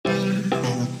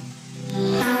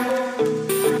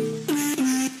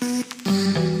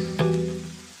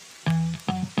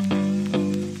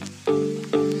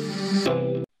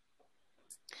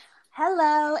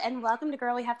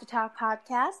Girl We Have to Talk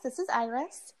podcast. This is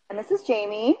Iris. And this is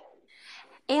Jamie.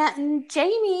 And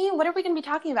Jamie, what are we going to be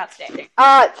talking about today?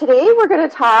 Today we're going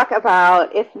to talk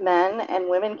about if men and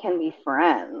women can be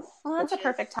friends. Well, that's a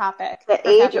perfect topic. The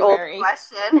age-old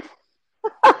question.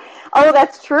 Oh,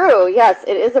 that's true. Yes,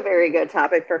 it is a very good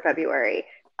topic for February.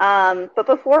 But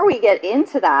before we get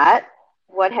into that,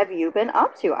 what have you been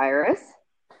up to, Iris?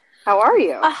 How are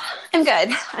you? I'm good.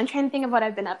 I'm trying to think of what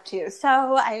I've been up to.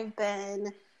 So I've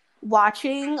been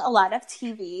watching a lot of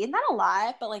TV. Not a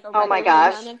lot, but like a regular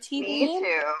amount of TV.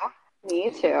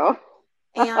 Me too.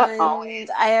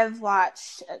 And I have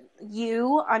watched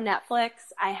You on Netflix.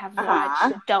 I have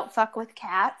watched Don't Fuck with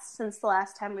Cats since the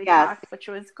last time we talked, which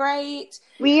was great.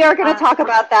 We are going to talk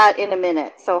about that in a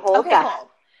minute, so hold that. Cool.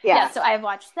 Yeah, so I've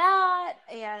watched that,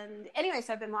 and anyway,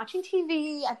 so I've been watching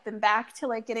TV. I've been back to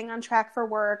like getting on track for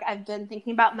work. I've been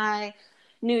thinking about my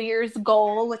New Year's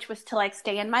goal, which was to like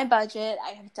stay in my budget. I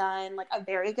have done like a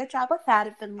very good job with that.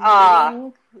 I've been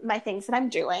learning my things that I'm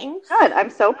doing. Good.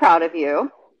 I'm so proud of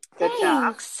you. Good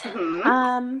Thanks. job.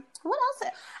 Mm-hmm. What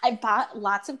else? I bought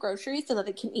lots of groceries so that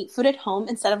I can eat food at home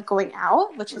instead of going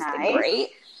out, which has been great.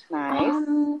 Nice.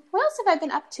 What else have I been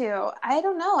up to? I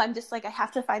don't know. I'm just like, I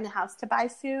have to find a house to buy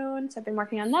soon. So I've been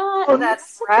working on that. Oh,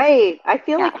 that's right. I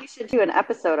feel like you should do an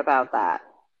episode about that.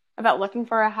 About looking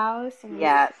for a house?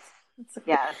 Yes.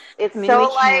 It's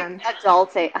so like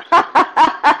adulting.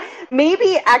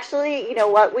 Maybe actually, you know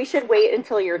what? We should wait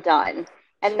until you're done.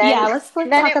 And then let's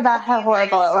talk about how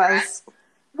horrible it was.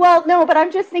 Well, no, but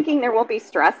I'm just thinking there won't be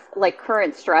stress, like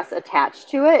current stress attached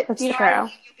to it. That's true. You'll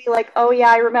be like, oh yeah,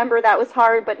 I remember that was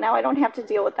hard, but now I don't have to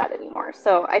deal with that anymore.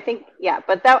 So I think,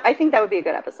 I think that would be a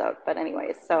good episode. But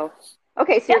anyways, so,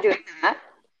 okay, so you're doing that.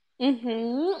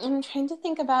 Mm-hmm. I'm trying to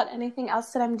think about anything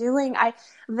else that I'm doing.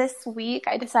 This week,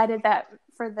 I decided that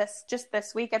for this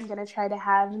week, I'm going to try to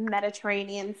have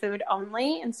Mediterranean food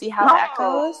only and see how that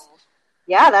goes.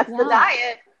 Yeah, that's the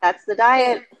diet. That's the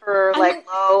diet for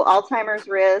low Alzheimer's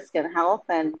risk and health.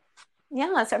 And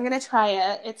yeah, so I'm going to try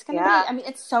it. It's going to be,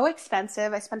 it's so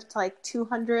expensive. I spent like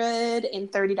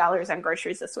 $230 on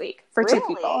groceries this week for two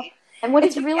people. And what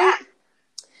did you get?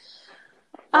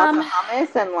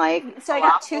 Hummus and so I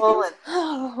got two things.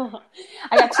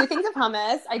 I got two things of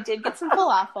hummus. I did get some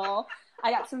falafel.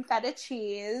 I got some feta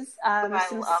cheese,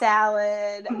 some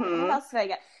salad. Mm-hmm. What else did I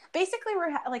get? Basically,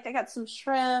 I got some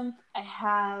shrimp. I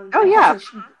have.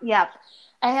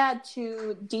 I had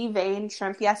to devein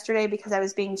shrimp yesterday because I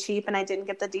was being cheap and I didn't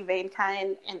get the deveined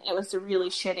kind, and it was really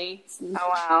shitty. Oh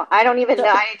wow! I don't even know.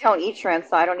 I don't eat shrimp,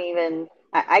 so I don't even.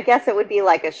 I guess it would be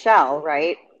like a shell,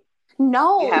 right?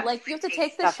 No, you have to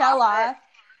take the shell off.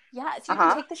 Yeah, so you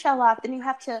have to take the shell off. Then you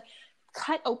have to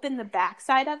cut open the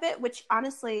backside of it, which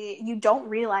honestly you don't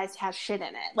realize has shit in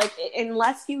it. Like,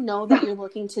 unless you know that you're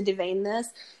looking to devein this,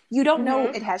 you don't know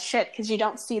it has shit because you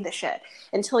don't see the shit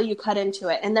until you cut into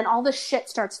it. And then all the shit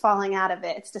starts falling out of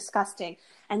it. It's disgusting.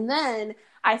 And then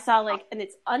I saw in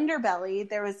its underbelly,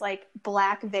 there was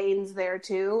black veins there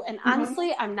too. And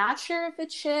honestly, I'm not sure if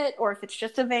it's shit or if it's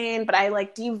just a vein, but I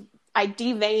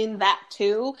deveined that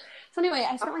too. So anyway,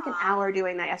 I spent an hour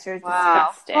doing that yesterday. It was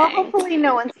disgusting. Well, hopefully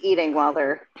no one's eating while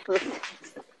they're listening.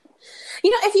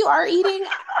 If you are eating,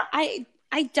 I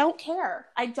don't care.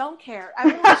 I don't care. I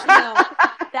want you to know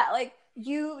that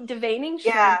you deveining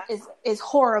shrimp is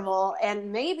horrible,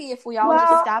 and maybe if we all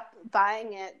just stop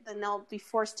buying it, then they'll be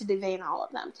forced to devein all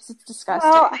of them because it's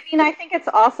disgusting. Well, I think it's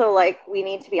also we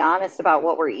need to be honest about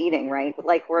what we're eating, right?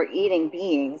 We're eating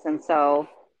beings, and so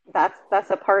that's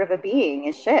a part of a being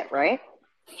is shit, right?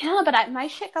 Yeah, but my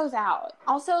shit goes out.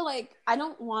 Also, I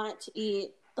don't want to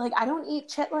eat, I don't eat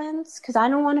chitlins because I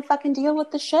don't want to fucking deal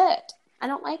with the shit. I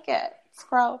don't like it. It's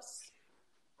gross.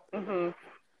 Mm-hmm.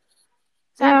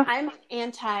 So I'm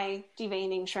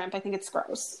anti-deveining shrimp. I think it's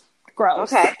gross.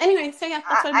 Gross. Okay. Anyway, so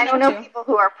that's what I don't know people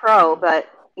who are pro, but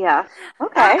yeah.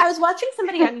 Okay. I was watching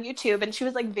somebody on YouTube, and she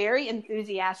was very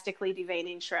enthusiastically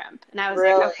deveining shrimp. And I was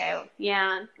okay,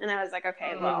 yeah. And I was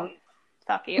okay, well,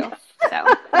 fuck you. So.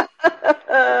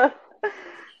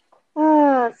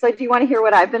 So do you want to hear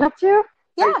what I've been up to?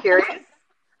 Yeah. Are you curious?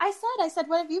 I said,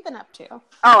 what have you been up to? Oh,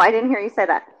 I didn't hear you say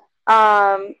that.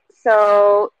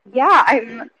 So yeah,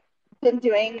 I've been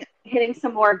hitting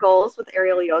some more goals with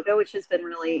aerial yoga, which has been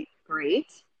really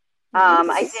great. Nice.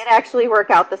 I did actually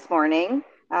work out this morning.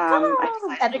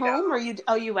 At home, or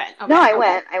you went? Okay. No, I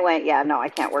went. Yeah, no, I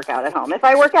can't work out at home. If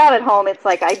I work out at home, it's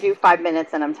I do 5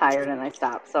 minutes and I'm tired and I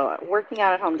stop. So working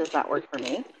out at home does not work for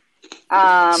me.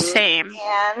 Same.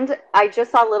 And I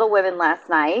just saw Little Women last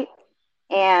night,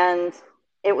 and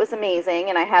it was amazing.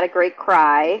 And I had a great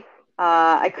cry.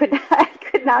 I could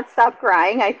not stop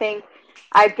crying. I think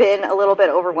I've been a little bit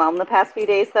overwhelmed the past few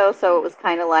days, though, so it was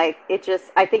kind of like,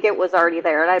 I think it was already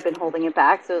there, and I've been holding it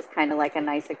back, so it was kind of like a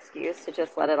nice excuse to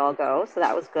just let it all go, so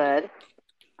that was good.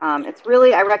 It's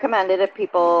really, I recommend it if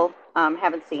people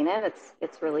haven't seen it.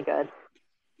 It's really good.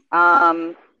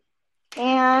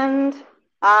 And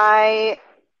I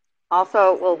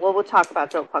also, well, we'll talk about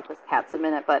Don't Fuck with Cats in a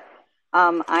minute, but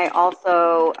I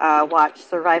also watched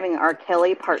Surviving R.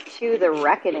 Kelly Part 2, The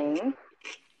Reckoning.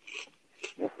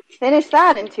 Finished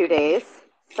that in 2 days.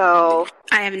 So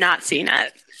I have not seen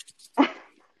it.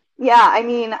 Yeah, I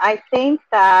mean, I think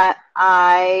that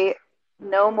I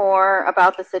know more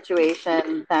about the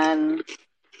situation than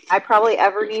I probably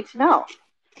ever need to know.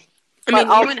 I mean,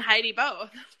 you and Heidi both.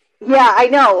 Yeah, I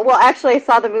know. Well, actually, I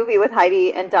saw the movie with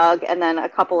Heidi and Doug and then a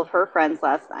couple of her friends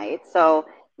last night. So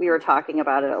we were talking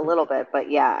about it a little bit.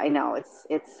 But yeah, I know.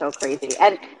 It's so crazy.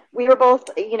 And we were both,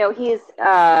 he's,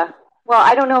 well,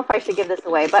 I don't know if I should give this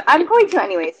away, but I'm going to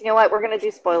anyways. You know what? We're going to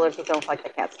do spoilers with Don't Fuck the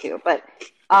Cats too. But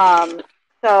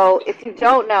so if you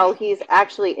don't know, he's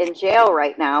actually in jail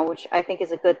right now, which I think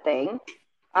is a good thing.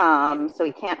 So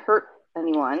he can't hurt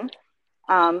anyone.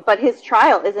 But his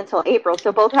trial is until April.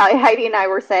 So both Heidi and I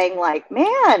were saying, like,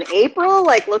 man, April,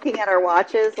 like looking at our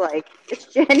watches, like it's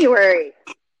January.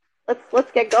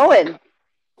 Let's get going.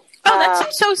 Oh, that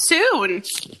seems so soon.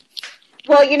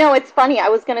 Well, it's funny. I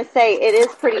was going to say it is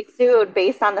pretty soon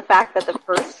based on the fact that the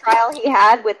first trial he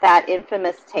had with that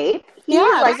infamous tape, it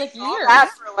was like years. That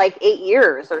for like 8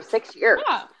 years or 6 years.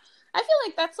 Yeah, I feel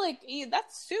like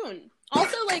that's soon.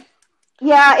 Also, like.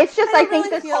 Yeah, it's just I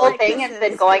think this whole thing has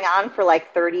been going on for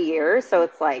like 30 years, so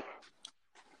it's like...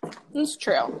 It's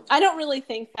true. I don't really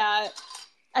think that...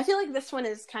 I feel like this one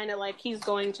is kind of like he's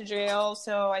going to jail,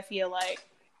 so I feel like...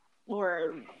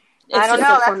 I don't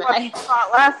know, that's what people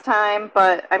thought last time,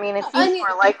 but I mean, it seems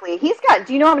more likely. He's got...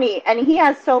 Do you know how many... And he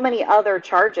has so many other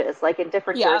charges, like in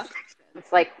different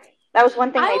jurisdictions. Like, that was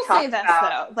one thing they talked about. I will say this,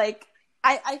 though. Like,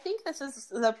 I think this is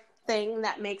the... thing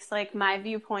that makes like my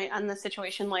viewpoint on the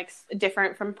situation like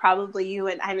different from probably you,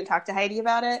 and I haven't talked to Heidi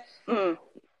about it.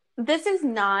 This is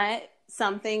not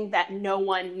something that no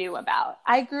one knew about.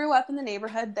 I grew up in the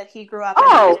neighborhood that he grew up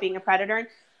in as being a predator, and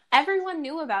everyone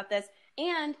knew about this.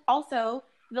 And also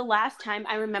the last time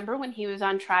I remember when he was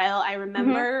on trial, I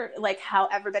remember like how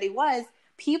everybody was.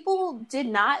 People did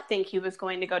not think he was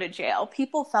going to go to jail.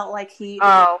 People felt like he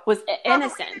was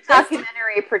innocent. The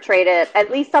documentary portrayed it. At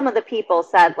least some of the people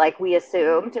said, like, we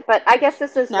assumed. But I guess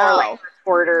this is more like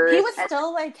reporters. He was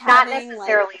still, like, not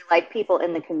necessarily, like, people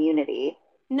in the community.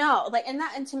 No, like,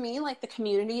 and to me, like, the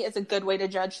community is a good way to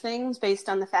judge things based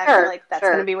on the fact that, like, that's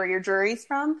going to be where your jury's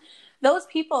from. Those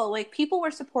people, like, people were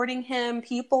supporting him.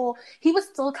 He was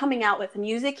still coming out with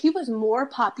music. He was more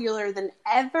popular than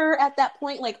ever at that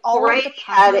point. Like, all of the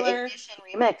popular... Ignition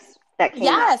remix that came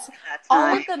out at that time.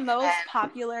 All of the most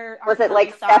popular... Was it,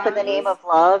 like, Step in the Name of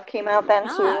Love came out then,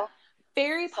 too?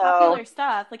 Very popular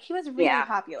stuff. Like, he was really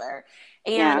popular.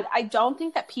 And I don't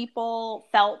think that people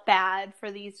felt bad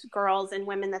for these girls and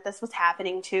women that this was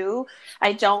happening to.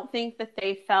 I don't think that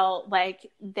they felt like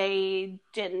they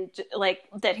didn't, like,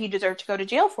 that he deserved to go to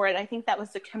jail for it. I think that was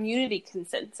the community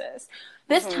consensus.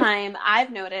 This time,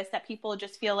 I've noticed that people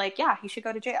just feel like, yeah, he should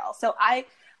go to jail. So I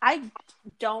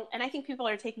don't, and I think people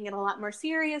are taking it a lot more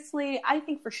seriously. I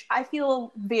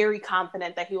feel very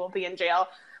confident that he will be in jail.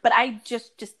 But I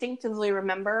just distinctively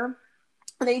remember,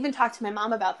 and I even talked to my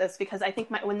mom about this because I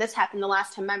think when this happened the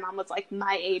last time, my mom was like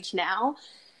my age now.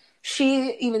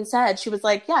 She even said, she was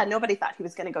like, yeah, nobody thought he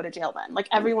was going to go to jail then. Like,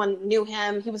 everyone knew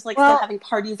him. He was like still having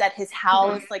parties at his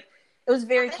house. Like, it was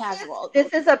very casual.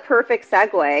 This is a perfect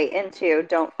segue into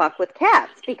Don't Fuck with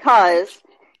Cats, because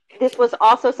this was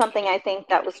also something I think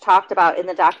that was talked about in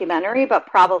the documentary, but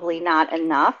probably not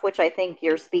enough, which I think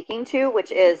you're speaking to,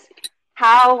 which is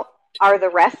how are the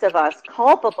rest of us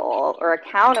culpable or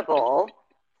accountable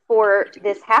for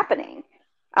this happening?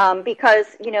 Because,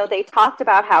 they talked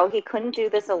about how he couldn't do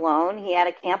this alone. He had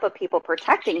a camp of people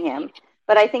protecting him.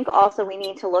 But I think also we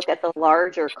need to look at the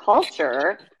larger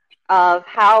culture of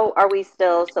how are we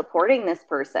still supporting this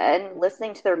person,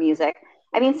 listening to their music.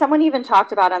 I mean, someone even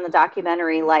talked about on the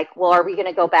documentary, like, well, are we going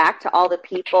to go back to all the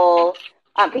people?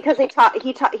 Because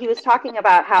he was talking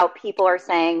about how people are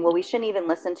saying, well, we shouldn't even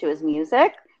listen to his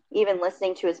music. Even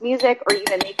listening to his music or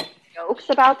even making jokes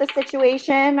about the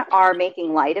situation are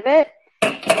making light of it.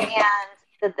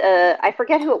 And I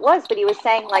forget who it was, but he was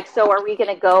saying, like, so are we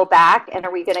going to go back and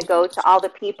are we going to go to all the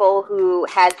people who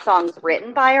had songs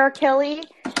written by R. Kelly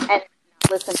and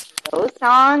listen to those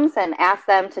songs and ask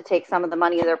them to take some of the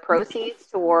money of their proceeds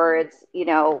towards,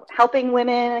 helping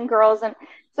women and girls? And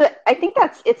so I think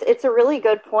it's a really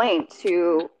good point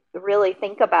to really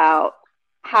think about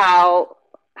how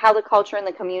the culture and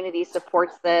the community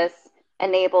supports this,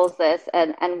 enables this,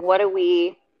 and what do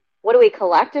we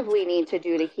collectively need to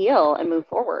do to heal and move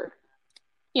forward?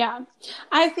 Yeah.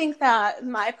 I think that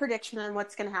my prediction on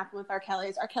what's going to happen with R. Kelly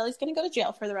is R. Kelly's going to go to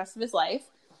jail for the rest of his life.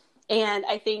 And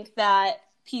I think that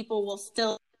people will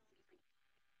still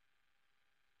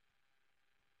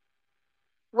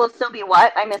be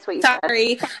what? I missed what you said.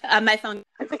 Sorry, my phone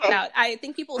okay. out. I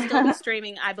think people will still be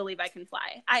streaming I Believe I Can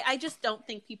Fly. I just don't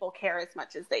think people care as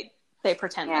much as they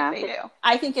pretend like they do.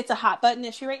 I think it's a hot button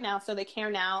issue right now, so they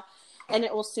care now, and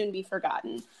it will soon be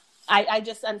forgotten. I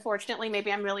just, unfortunately,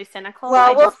 maybe I'm really cynical.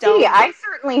 Well, we'll see. I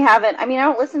certainly haven't. I mean, I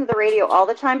don't listen to the radio all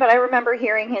the time, but I remember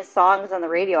hearing his songs on the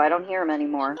radio. I don't hear him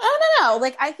anymore. No.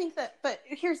 Like, I think that, but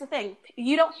here's the thing.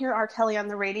 You don't hear R. Kelly on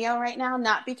the radio right now,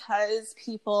 not because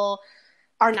people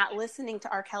are not listening to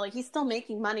R. Kelly. He's still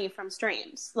making money from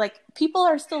streams. Like, people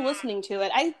are still listening to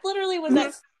it. I literally was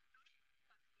at,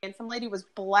 and some lady was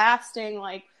blasting,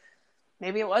 like,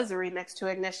 maybe it was a remix to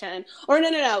Ignition. Or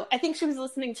no. I think she was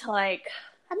listening to, like,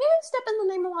 I may have Step in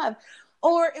the Name of Love.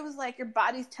 Or it was like, Your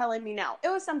Body's Telling Me No. It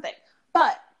was something.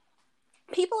 But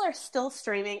people are still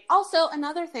streaming. Also,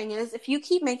 another thing is, if you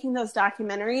keep making those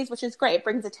documentaries, which is great, it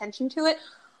brings attention to it,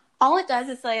 all it does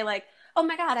is say, like, oh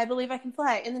my God, I Believe I Can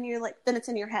Fly. And then you're like, then it's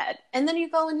in your head. And then you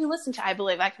go and you listen to I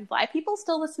Believe I Can Fly. People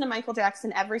still listen to Michael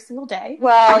Jackson every single day.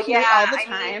 Well, all the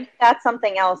time. Mean, that's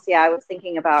something else, I was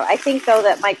thinking about. I think, though,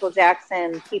 that Michael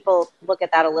Jackson, people look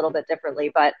at that a little bit differently.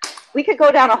 But we could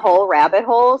go down a whole rabbit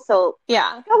hole. So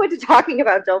go into talking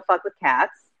about Don't Fuck with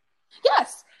Cats.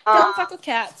 Yes. Don't fuck with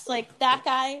cats. Like, that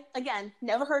guy, again,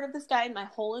 never heard of this guy in my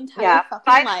whole entire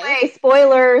fucking life. By the way,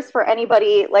 spoilers for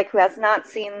anybody who has not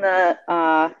seen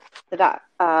the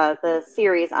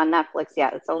series on Netflix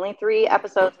yet. It's only 3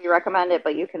 episodes. We recommend it,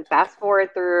 but you can fast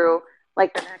forward through the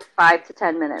next 5 to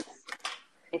 10 minutes.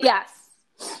 Yes.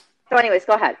 So anyways,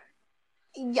 go ahead.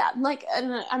 Yeah,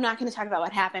 I'm not going to talk about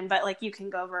what happened, but you can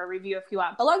go over a review if you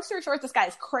want. But long story short, this guy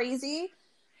is crazy.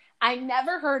 I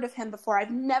never heard of him before.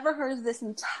 I've never heard of this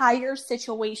entire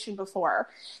situation before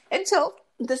until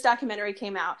this documentary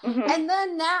came out. Mm-hmm. And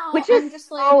then now, which is just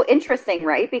so interesting,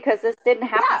 right? Because this didn't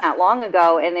happen that long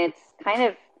ago, and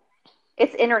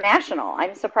it's international.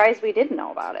 I'm surprised we didn't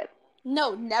know about it.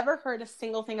 No, never heard a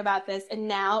single thing about this, and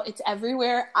now it's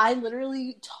everywhere. I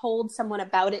literally told someone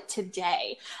about it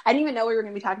today. I didn't even know we were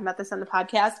going to be talking about this on the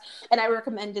podcast, and I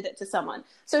recommended it to someone.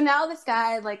 So now this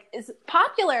guy, is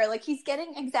popular. He's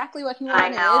getting exactly what he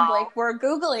wanted. We're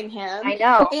Googling him. I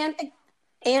know.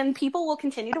 And people will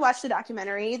continue to watch the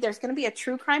documentary. There's going to be a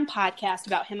true crime podcast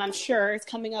about him, I'm sure. It's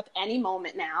coming up any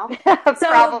moment now.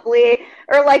 Probably.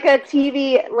 Or a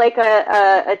TV,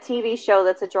 a TV show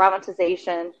that's a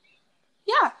dramatization.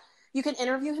 Yeah, you can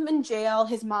interview him in jail.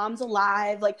 His mom's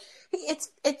alive.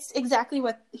 It's exactly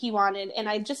what he wanted. And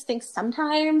I just think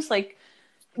sometimes,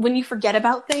 when you forget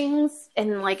about things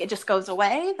and, it just goes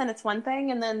away, then it's one thing.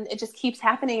 And then it just keeps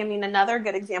happening. I mean, another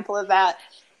good example of that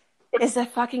is a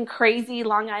fucking crazy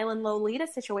Long Island Lolita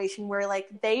situation where,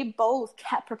 they both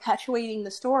kept perpetuating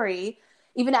the story.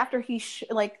 Even after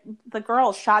the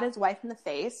girl shot his wife in the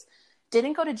face,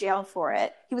 didn't go to jail for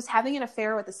it. He was having an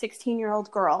affair with a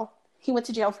 16-year-old girl. He went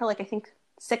to jail for, I think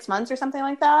 6 months or something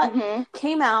like that. Mm-hmm.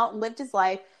 Came out, lived his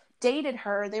life, dated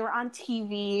her. They were on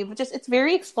TV. It's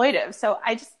very exploitive. So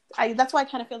that's why I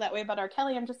kind of feel that way about R.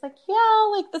 Kelly. I'm just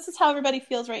this is how everybody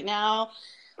feels right now.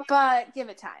 But give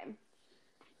it time.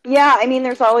 Yeah, I mean,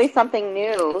 there's always something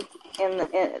new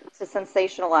to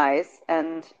sensationalize.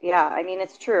 And,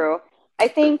 it's true. I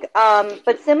think,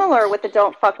 but similar with the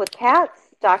Don't Fuck with Cats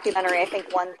documentary, I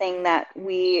think one thing that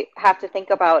we have to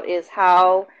think about is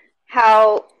how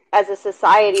as a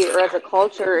society or as a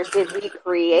culture did we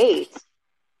create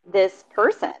this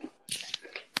person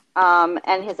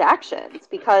and his actions?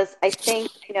 Because I think,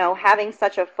 having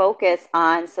such a focus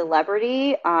on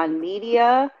celebrity, on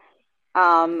media,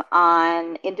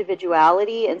 on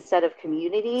individuality instead of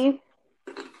community,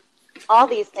 all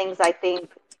these things I think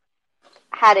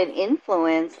had an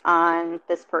influence on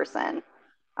this person.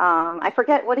 I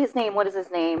forget what is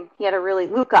his name? He had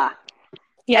Luca.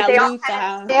 Yeah, they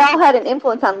all had an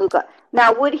influence on Luca.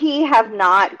 Now, would he have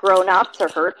not grown up to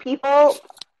hurt people?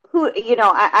 Who,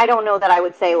 I don't know that I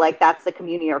would say that's the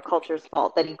community or culture's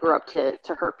fault that he grew up to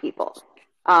hurt people.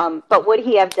 But would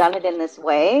he have done it in this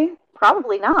way?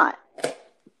 Probably not.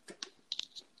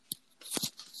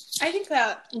 I think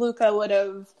that Luca would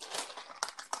have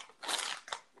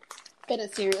been a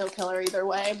serial killer either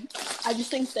way. I just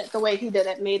think that the way he did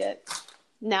it made it,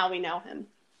 now we know him.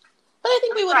 But I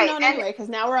think we would have known anyway, because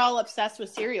now we're all obsessed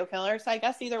with serial killers. So I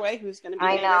guess either way, who's going to be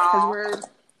famous? Because we're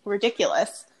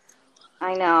ridiculous.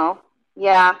 I know.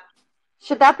 Yeah.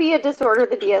 Should that be a disorder,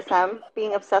 the DSM,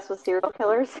 being obsessed with serial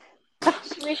killers? I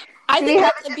do we think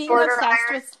have that a being disorder,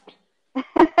 obsessed with,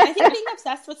 I think being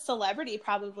obsessed with celebrity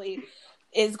probably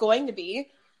is going to be.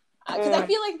 Because I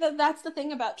feel like that's the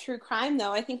thing about true crime,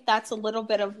 though. I think that's a little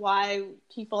bit of why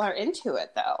people are into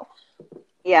it, though.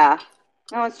 Yeah.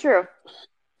 No, it's true.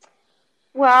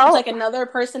 Well, it's like another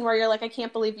person where you're like, I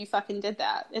can't believe you fucking did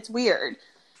that. It's weird.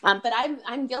 But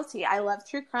I'm guilty. I love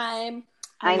true crime.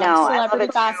 I love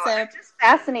celebrity gossip. I'm just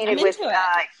fascinated with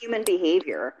human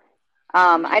behavior.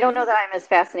 I don't know that I'm as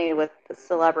fascinated with the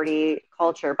celebrity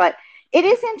culture, but it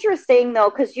is interesting though,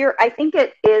 because I think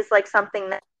it is like something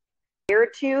that we're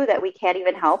to that we can't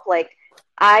even help. Like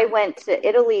I went to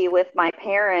Italy with my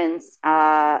parents,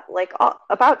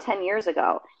 about 10 years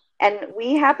ago. And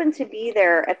we happened to be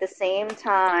there at the same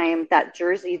time that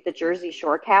the Jersey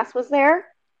Shore cast was there.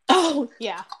 Oh,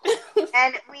 yeah.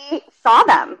 And we saw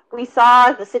them. We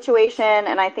saw the situation,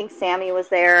 and I think Sammy was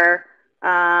there.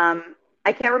 I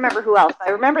can't remember who else. I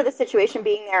remember the situation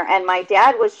being there, and my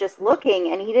dad was just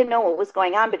looking, and he didn't know what was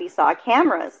going on, but he saw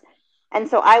cameras. And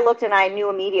so I looked, and I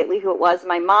knew immediately who it was.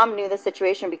 My mom knew the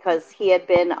situation because he had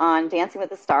been on Dancing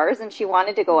with the Stars, and she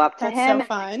wanted to go up to him. That's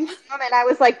so fun. And I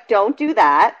was like, don't do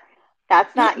that.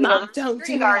 That's not, Mom, don't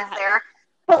do that. There.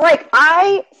 But, like,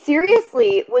 I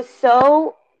seriously was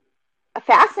so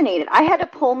fascinated. I had to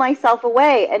pull myself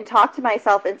away and talk to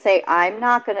myself and say, I'm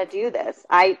not going to do this.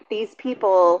 These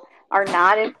people are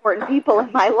not important people in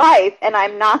my life, and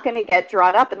I'm not going to get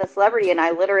drawn up in the celebrity. And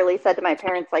I literally said to my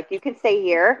parents, like, you can stay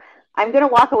here. I'm going to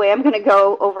walk away. I'm going to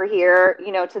go over here,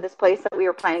 to this place that we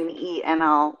were planning to eat, and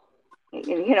I'll, meet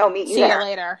you there. See you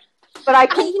later. But I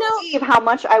couldn't believe how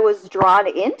much I was drawn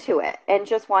into it and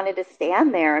just wanted to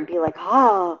stand there and be like,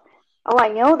 oh, I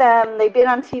know them. They've been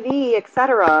on TV,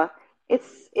 etc.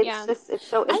 It's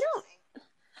so interesting.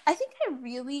 I think I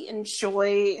really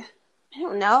enjoy, I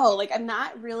don't know, like I'm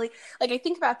not really, like I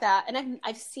think about that, and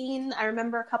I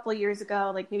remember a couple of years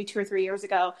ago, like maybe 2 or 3 years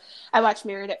ago, I watched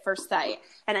Married at First Sight,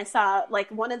 and I saw like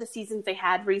one of the seasons they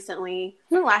had recently,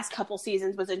 the last couple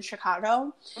seasons was in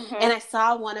Chicago, and I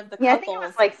saw one of the couples. I think it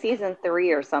was like season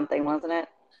 3 or something, wasn't it?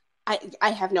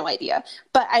 I have no idea,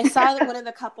 but I saw one of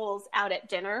the couples out at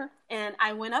dinner, and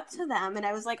I went up to them, and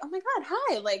I was like, oh my God,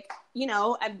 hi, like,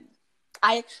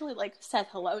 I actually like said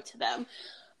hello to them,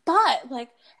 but like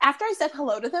after I said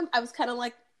hello to them, I was kind of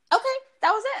like, okay, that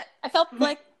was it. I felt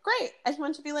like great. I just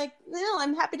wanted to be like,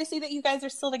 I'm happy to see that you guys are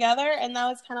still together, and that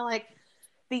was kind of like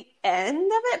the end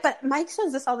of it. But Mike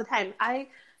says this all the time.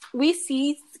 We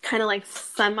see kind of like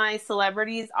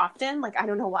semi-celebrities often, like I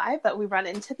don't know why, but we run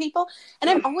into people,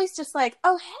 and I'm always just like,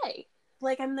 oh hey,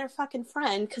 like I'm their fucking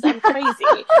friend because I'm crazy.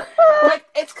 Like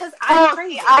it's because I'm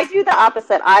crazy. I do the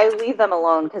opposite. I leave them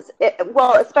alone because,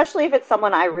 especially if it's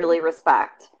someone I really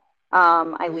respect,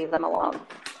 I leave them alone.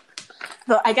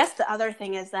 But I guess the other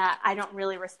thing is that I don't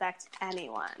really respect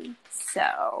anyone.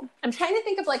 So I'm trying to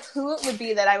think of like who it would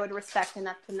be that I would respect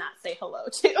enough to not say hello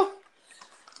to.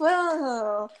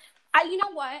 Well, you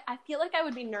know what? I feel like I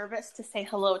would be nervous to say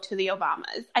hello to the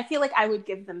Obamas. I feel like I would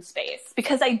give them space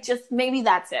because maybe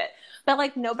that's it. But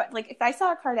like nobody, like if I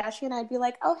saw a Kardashian, I'd be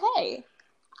like, oh hey,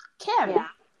 Kim,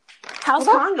 how's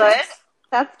Congress?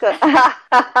 That's good.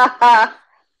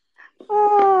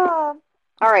 Oh.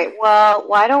 All right. Well,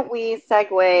 why don't we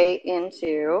segue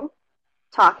into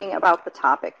talking about the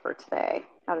topic for today?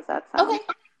 How does that sound? Okay.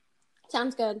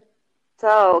 Sounds good.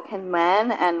 So, can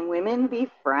men and women be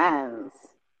friends?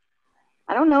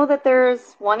 I don't know that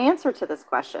there's one answer to this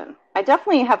question. I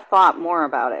definitely have thought more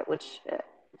about it, which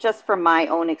just from my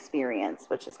own experience,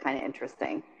 which is kind of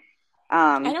interesting.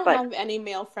 I don't have any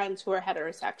male friends who are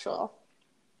heterosexual.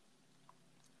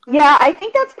 Yeah, I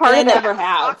think that's part of it. I never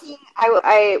have.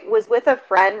 I was with a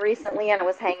friend recently, and I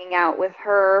was hanging out with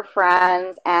her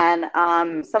friends, and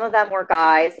some of them were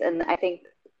guys, and I think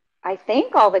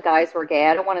all the guys were gay.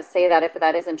 I don't want to say that if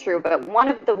that isn't true, but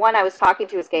the one I was talking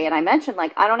to was gay, and I mentioned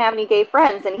like I don't have any gay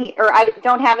friends, and I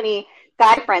don't have any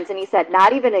guy friends, and he said,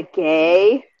 not even a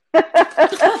gay. And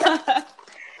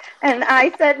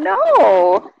I said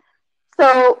no.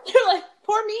 So you're like,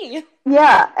 poor me.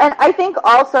 Yeah, and I think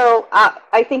also,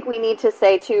 I think we need to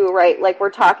say too, right, like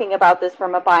we're talking about this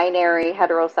from a binary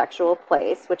heterosexual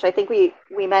place, which I think we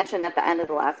mentioned at the end of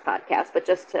the last podcast, but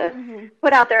just to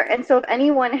put out there. And so if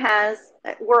anyone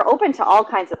we're open to all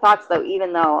kinds of thoughts though,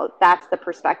 even though that's the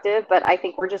perspective, but I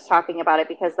think we're just talking about it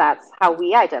because that's how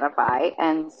we identify.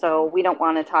 And so we don't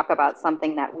want to talk about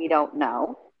something that we don't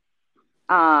know.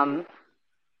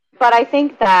 But I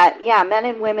think that, men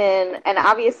and women, and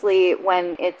obviously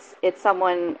when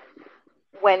someone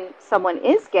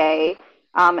is gay,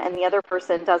 and the other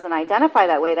person doesn't identify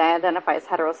that way, they identify as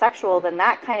heterosexual, then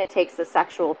that kind of takes the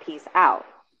sexual piece out,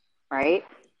 right?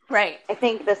 Right. I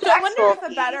think the so sexual I wonder if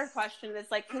piece, a better question is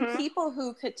like, can people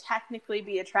who could technically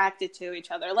be attracted to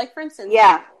each other, like for instance,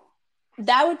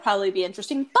 that would probably be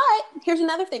interesting. But here's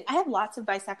another thing: I have lots of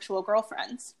bisexual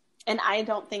girlfriends, and I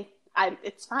don't think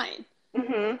it's fine.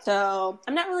 So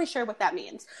I'm not really sure what that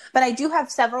means. But I do have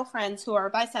several friends who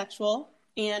are bisexual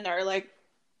and are like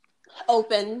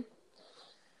open.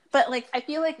 But like, I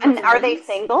feel like, and are they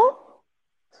single?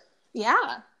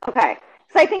 Yeah. Okay.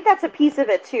 So I think that's a piece of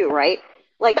it too, right?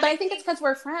 Like, but I think it's because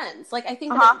we're friends. Like, I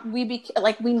think that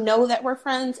we know that we're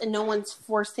friends, and no one's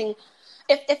forcing.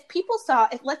 If people saw,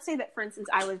 let's say that, for instance,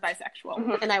 I was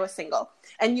bisexual and I was single,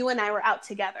 and you and I were out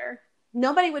together,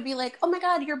 nobody would be like, "Oh my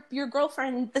God, your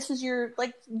girlfriend. This is your,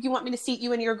 like, you want me to seat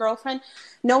you and your girlfriend?"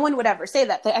 No one would ever say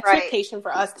that. The expectation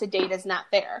for us to date is not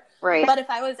there. Right. But if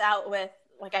I was out with,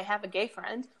 like, I have a gay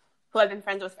friend who I've been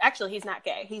friends with. Actually, he's not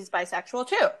gay. He's bisexual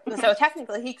too. So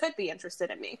technically, he could be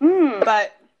interested in me.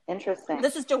 But interesting.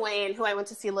 This is Dwayne, who I went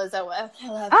to see Lizzo with. I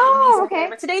love him. Oh, He's okay.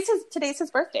 But today's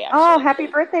his birthday, actually. Oh, happy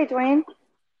birthday, Dwayne.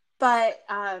 But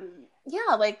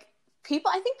yeah, like,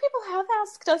 I think people have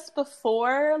asked us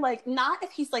before, like, not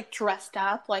if he's like dressed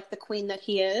up like the queen that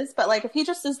he is, but like if he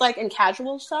just is like in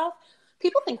casual stuff,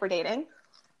 people think we're dating.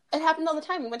 It happened all the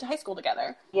time. We went to high school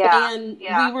together. And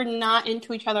we were not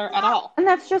into each other at all. And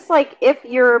that's just like, if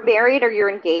you're married or you're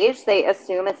engaged, they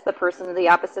assume it's the person of the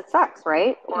opposite sex,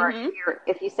 right? Or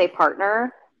if you say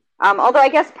partner. Although I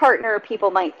guess partner,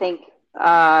 people might think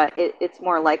it's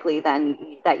more likely than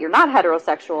that you're not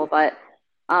heterosexual, but...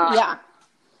 yeah.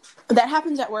 That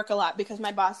happens at work a lot because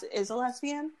my boss is a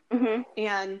lesbian.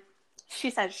 And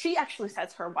she actually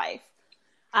says her wife.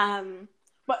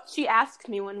 But she asked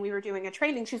me when we were doing a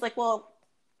training, she's like, well,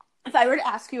 if I were to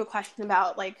ask you a question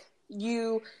about, like,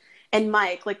 you and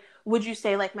Mike, like, would you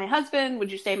say, like, my husband?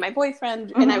 Would you say my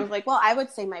boyfriend? And I was like, well, I would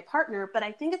say my partner, but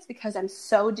I think it's because I'm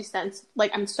so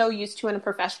I'm so used to, in a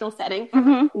professional setting,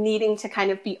 needing to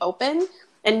kind of be open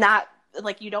and not,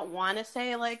 like, you don't want to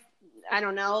say, like, I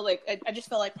don't know, like, I just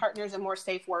feel like partner is a more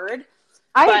safe word.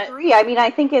 I agree. I mean, I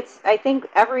think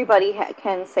everybody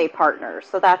can say partner,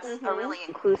 so that's a really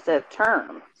inclusive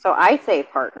term. So I say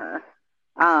partner,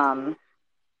 and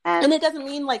it doesn't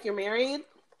mean like you're married.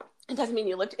 It doesn't mean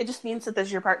you lived. It just means that this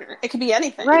is your partner. It could be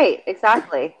anything. Right.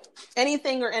 Exactly.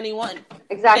 Anything or anyone.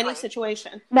 Exactly. Any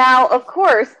situation. Now, of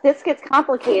course, this gets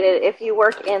complicated if you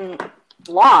work in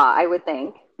law, I would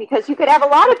think, because you could have a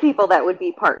lot of people that would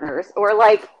be partners, or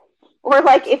like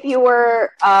if you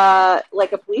were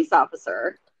like a police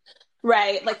officer.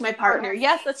 Right, like my partner.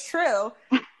 Yes, that's true.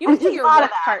 You could say your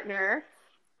work partner.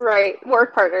 Right,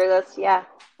 work partner. That's, yeah.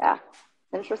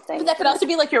 Interesting. But that could also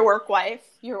be like your work wife,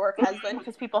 your work husband,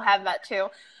 because people have that too.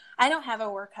 I don't have a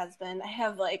work husband. I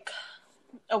have like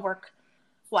a work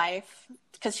wife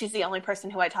because she's the only person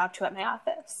who I talk to at my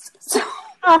office. So.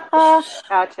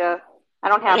 Gotcha. I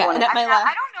don't have one. I don't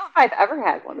know if I've ever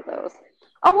had one of those.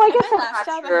 Oh, well, I guess that's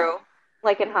not true.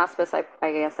 Like in hospice,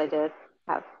 I guess I did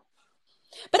have.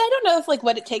 But I don't know if, like,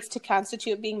 what it takes to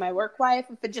constitute being my work wife.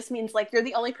 If it just means, like, you're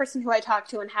the only person who I talk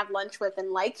to and have lunch with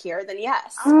and like here, then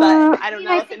yes. But I don't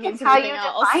know if it means anything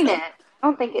else. Define it. I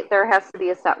don't think there has to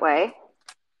be a set way.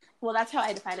 Well, that's how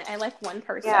I define it. I like one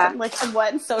person, like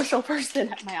one social person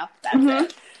at my office.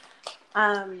 That's it.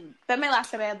 But my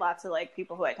last job, I had lots of, like,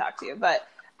 people who I talked to. But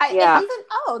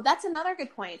that's another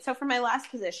good point. So for my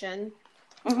last position,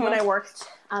 when I worked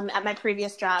at my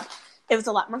previous job, it was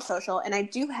a lot more social, and I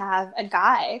do have a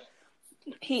guy.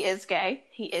 He is gay.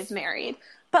 He is married.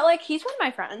 But, like, he's one of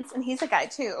my friends, and he's a guy,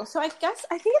 too. So I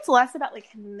think it's less about, like,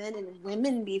 men and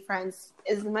women be friends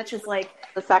as much as, like...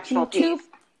 the sexual piece.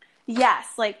 Yes,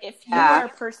 like, if you are a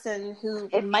person who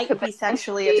might be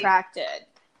sexually attracted.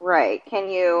 Right. Can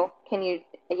you,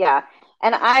 yeah.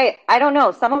 And I don't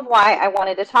know, some of why I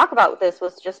wanted to talk about this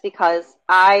was just because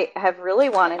I have really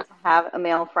wanted to have a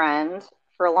male friend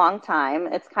for a long time.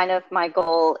 It's kind of my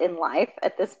goal in life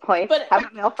at this point, to have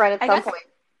a male friend at some point.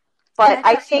 But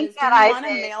I think that do you want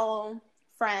a male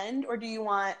friend, or do you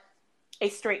want a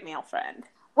straight male friend?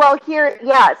 Well,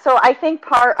 so I think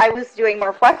I was doing more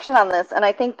reflection on this, and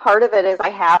I think part of it is I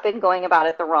have been going about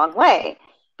it the wrong way,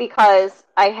 because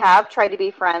I have tried to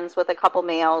be friends with a couple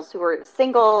males who were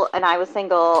single, and I was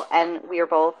single, and we were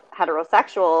both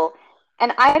heterosexual.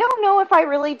 And I don't know if I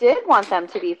really did want them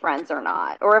to be friends or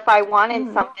not, or if I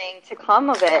wanted something to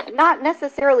come of it. Not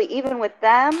necessarily even with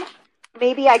them.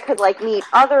 Maybe I could, like, meet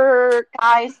other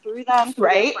guys through them,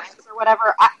 right? Friends or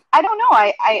whatever. I don't know.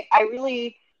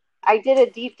 I did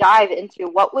a deep dive into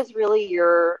what was really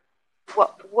your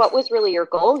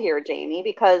goal here, Jamie,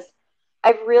 because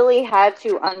I've really had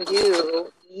to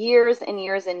undo years and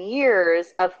years and years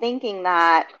of thinking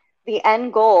that the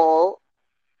end goal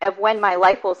of when my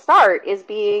life will start is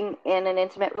being in an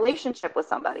intimate relationship with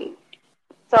somebody.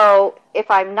 So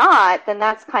if I'm not, then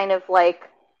that's kind of like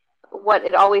what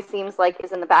it always seems like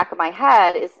is in the back of my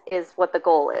head is what the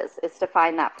goal is to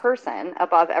find that person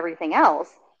above everything else,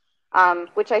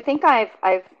 which I think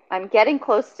I'm getting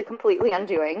close to completely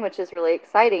undoing, which is really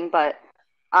exciting. But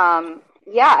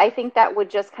yeah, I think that would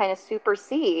just kind of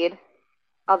supersede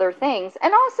other things.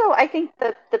 And also, I think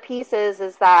that the piece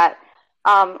is that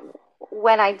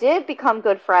when I did become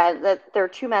good friends, that there are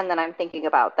two men that I'm thinking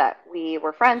about that we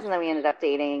were friends and then we ended up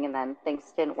dating and then things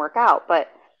didn't work out.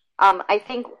 But I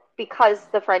think because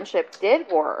the friendship did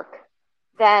work,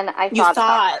 then I you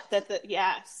thought that the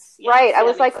yes, right. I yeah,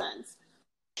 was like, sense.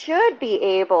 Should be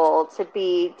able to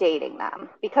be dating them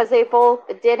because they both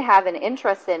did have an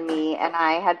interest in me, and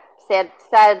I had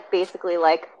said basically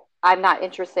like I'm not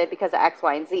interested because of X,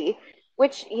 Y, and Z,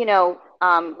 which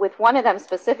with one of them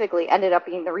specifically ended up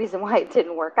being the reason why it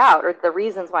didn't work out, or the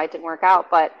reasons why it didn't work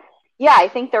out. But yeah, I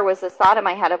think there was this thought in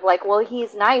my head of like, well,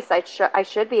 he's nice. I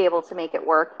should be able to make it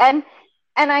work.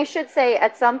 And I should say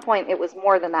at some point it was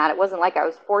more than that. It wasn't like I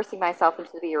was forcing myself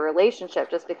into a relationship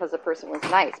just because the person was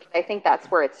nice. But I think that's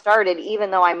where it started,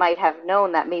 even though I might have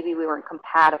known that maybe we weren't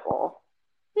compatible.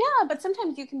 Yeah, but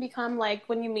sometimes you can become like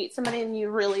when you meet somebody and you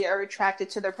really are attracted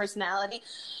to their personality,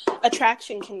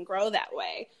 attraction can grow that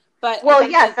way. But well,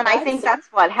 yes, and I think that's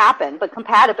what happened. But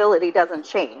compatibility doesn't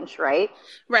change, right?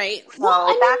 Right. So well,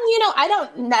 I mean, I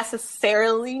don't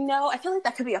necessarily know. I feel like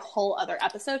that could be a whole other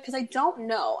episode because I don't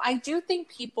know. I do think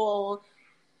people.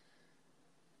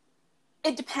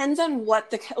 It depends on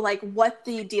what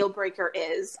the deal breaker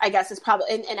is. I guess is probably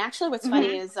and actually what's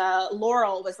funny is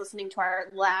Laurel was listening to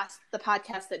the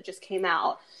podcast that just came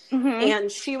out,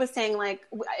 and she was saying like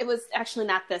it was actually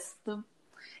not this.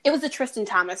 It was the Tristan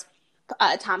Thompson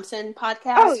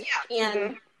podcast. Oh,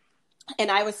 yeah.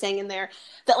 And I was saying in there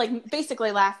that like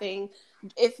basically laughing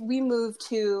if we moving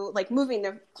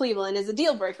to Cleveland is a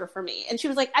deal breaker for me. And she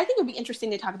was like, I think it would be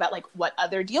interesting to talk about like what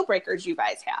other deal breakers you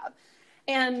guys have.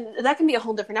 And that can be a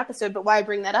whole different episode. But why I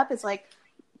bring that up is like,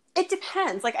 it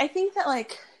depends. Like, I think that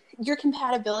like your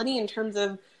compatibility in terms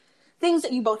of things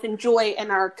that you both enjoy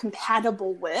and are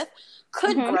compatible with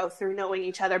could grow through knowing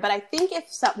each other. But I think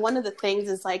if one of the things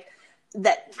is like,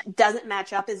 that doesn't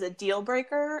match up as a deal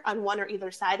breaker on one or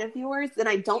either side of yours, then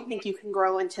I don't think you can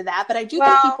grow into that. But I do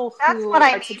think people who that's what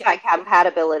I mean by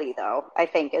compatibility, though. I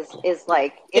think is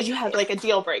like if you have like a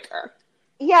deal breaker.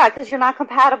 Yeah, because you're not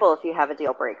compatible if you have a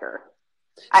deal breaker.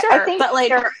 Sure,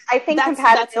 I think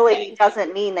compatibility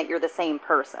doesn't mean that you're the same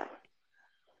person,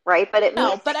 right? But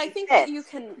I think that you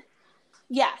can.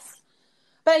 Yes.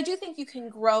 But I do think you can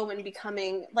grow in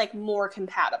becoming like more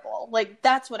compatible. Like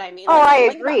that's what I mean. Oh, I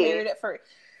agree.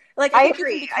 I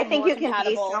agree. I think you can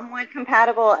be somewhat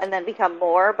compatible and then become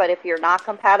more. But if you're not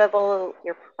compatible,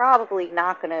 you're probably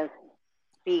not going to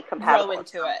be compatible. Grow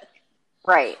into it.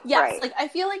 Right. Yes. Right. Like I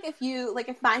feel like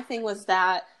if my thing was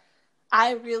that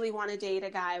I really want to date a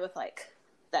guy with like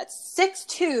that's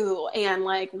 6'2" and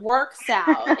like works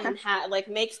out and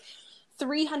makes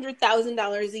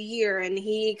 $300,000 a year, and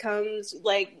he comes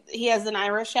like he has an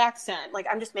Irish accent. Like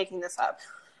I'm just making this up,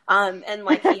 and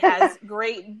like he has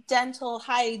great dental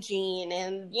hygiene,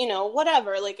 and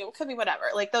whatever. Like it could be whatever.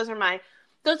 Like those are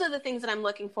the things that I'm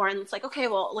looking for. And it's like, okay,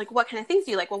 well, like what kind of things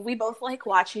do you like? Well, we both like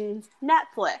watching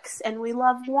Netflix, and we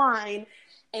love wine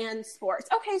and sports.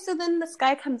 Okay, so then this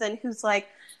guy comes in who's like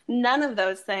none of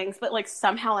those things, but like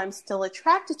somehow I'm still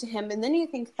attracted to him, and then you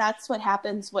think that's what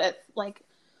happens with like.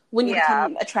 When you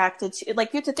become attracted to,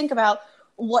 like, you have to think about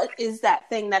what is that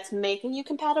thing that's making you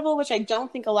compatible, which I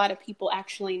don't think a lot of people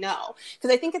actually know.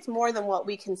 Because I think it's more than what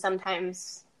we can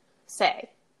sometimes say.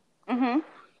 Mm-hmm.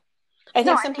 I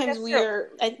think sometimes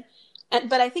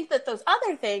but I think that those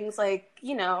other things, like,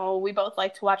 we both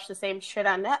like to watch the same shit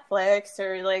on Netflix,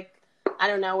 or like, I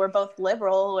don't know, we're both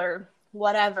liberal or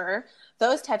whatever,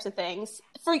 those types of things.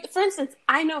 For instance,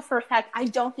 I know for a fact, I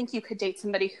don't think you could date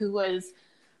somebody who was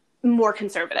more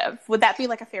conservative. Would that be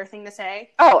like a fair thing to say?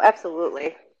 Oh,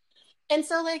 absolutely. And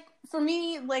so like for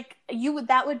me, like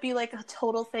that would be like a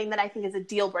total thing that I think is a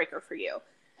deal breaker for you.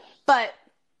 But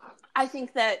I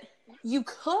think that you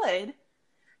could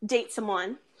date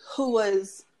someone who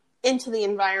was into the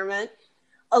environment,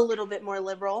 a little bit more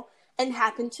liberal, and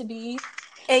happened to be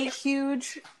a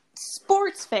huge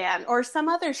sports fan or some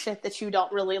other shit that you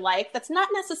don't really like that's not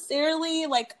necessarily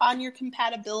like on your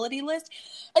compatibility list.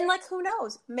 And like, who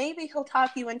knows, maybe he'll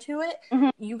talk you into it. Mm-hmm.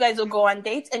 You guys will go on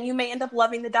dates and you may end up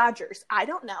loving the Dodgers. I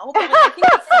don't know, but like, I think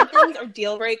that some things are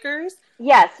deal breakers.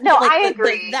 Yes, no, like, I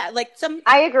agree.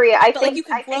 I agree. I think like you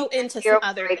could grow into some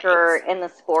other things. In the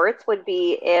sports would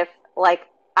be if like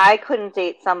I couldn't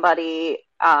date somebody,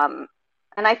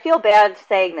 and I feel bad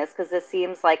saying this because this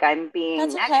seems like I'm being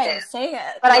That's negative. Okay, say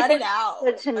it. But Let I think it out.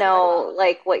 It's good to know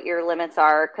like what your limits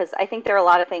are, because I think there are a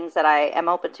lot of things that I am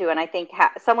open to, and I think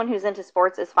someone who's into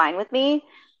sports is fine with me.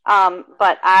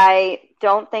 But I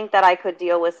don't think that I could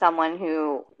deal with someone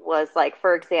who was like,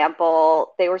 for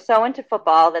example, they were so into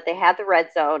football that they had the red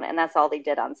zone and that's all they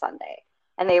did on Sunday.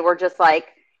 And they were just like,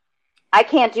 I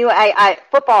can't do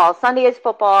football. Sunday is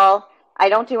football. I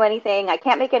don't do anything. I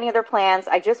can't make any other plans.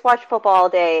 I just watch football all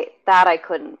day. That I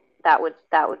couldn't. That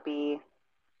would be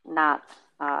not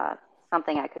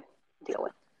something I could deal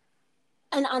with.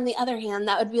 And on the other hand,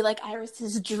 that would be like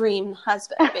Iris's dream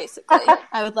husband, basically.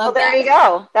 I would love that. Well, there you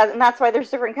go. And that's why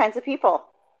there's different kinds of people.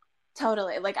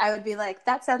 Totally. Like, I would be like,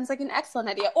 that sounds like an excellent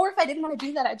idea. Or if I didn't want to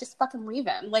do that, I'd just fucking leave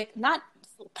him. Like, not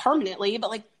permanently, but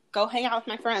like, go hang out with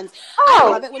my friends. I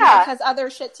love it when Mike has other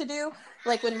shit to do.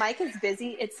 Like, when Mike is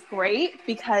busy, it's great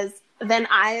because then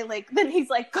he's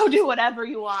like, go do whatever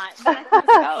you want. Then I can just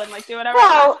go and like do whatever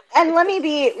I want. And let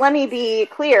me be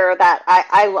clear that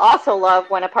I also love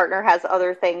when a partner has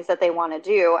other things that they want to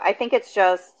do. I think it's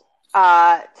just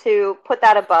to put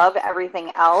that above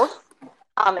everything else.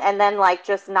 And then like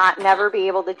just never be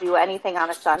able to do anything on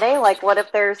a Sunday. Like, what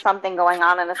if there's something going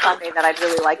on a Sunday that I'd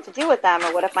really like to do with them,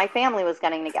 or what if my family was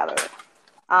getting together?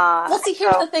 Well, see,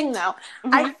 here's the thing, though.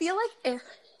 Mm-hmm. I feel like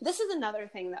this is another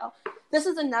thing, though. This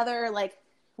is another, like,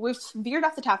 we've veered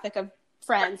off the topic of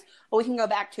friends, but we can go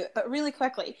back to it. But really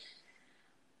quickly,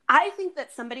 I think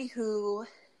that somebody who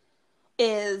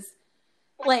is,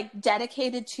 like,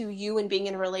 dedicated to you and being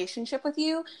in a relationship with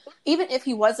you, even if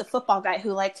he was a football guy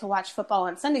who liked to watch football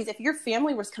on Sundays, if your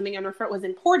family was coming in or if it was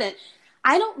important,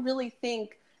 I don't really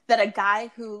think that a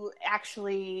guy who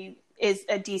actually is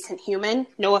a decent human,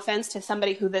 no offense to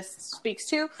somebody who this speaks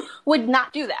to, would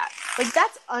not do that. Like,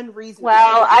 that's unreasonable.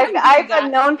 Well,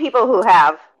 I've known people who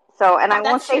have, and I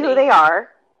won't say who they are.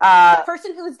 The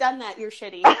person who has done that, you're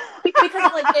shitty.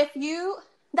 Because, like,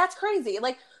 that's crazy.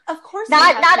 Like, of course,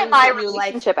 not in my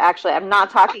relationship. Actually, I'm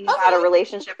not talking about a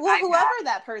relationship. Well, whoever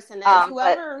that person is,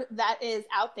 whoever that is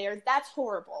out there, that's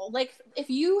horrible. Like, if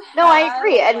you I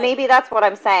agree, and maybe that's what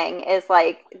I'm saying is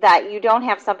like that you don't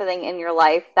have something in your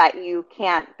life that you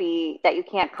can't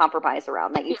compromise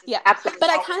around. That you absolutely. But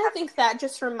I kind of think that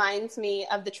just reminds me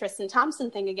of the Tristan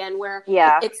Thompson thing again, where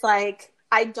it's like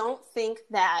I don't think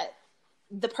that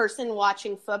the person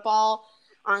watching football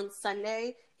on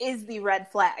Sunday is the red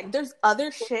flag. There's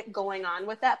other shit going on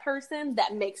with that person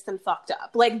that makes them fucked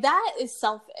up. Like, that is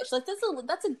selfish. Like,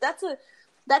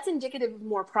 that's indicative of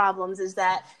more problems, is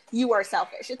that you are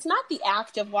selfish. It's not the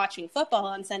act of watching football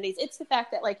on Sundays. It's the fact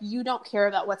that, like, you don't care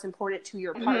about what's important to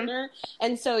your partner,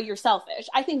 and so you're selfish.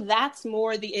 I think that's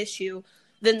more the issue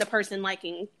than the person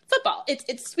liking football.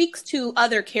 It speaks to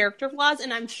other character flaws,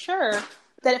 and I'm sure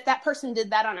that if that person did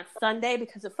that on a Sunday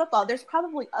because of football, there's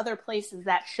probably other places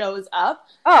that shows up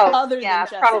other than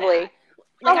just probably. that.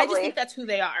 Like, I just think that's who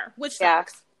they are, which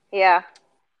sucks. Yeah.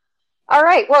 All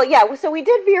right. Well, yeah. So we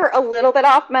did veer a little bit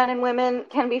off men and women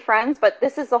can be friends, but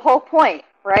this is the whole point,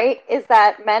 right? Is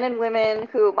that men and women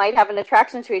who might have an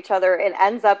attraction to each other, it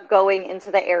ends up going into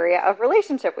the area of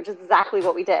relationship, which is exactly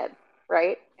what we did,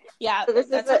 right? Yeah, so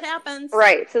that's what happens.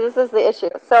 Right. So this is the issue.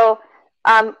 So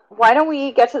why don't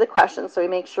we get to the questions so we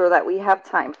make sure that we have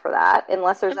time for that,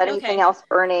 unless there's anything else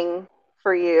burning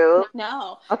for you.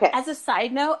 No. Okay. As a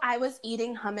side note, I was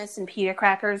eating hummus and pita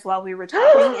crackers while we were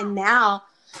talking, and now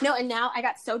I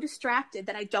got so distracted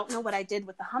that I don't know what I did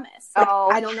with the hummus. Like,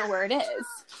 I don't know where it is.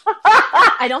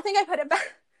 I don't think I put it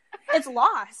back. It's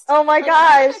lost. Oh my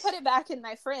gosh. I put it back in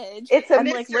my fridge. It's a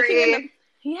mystery.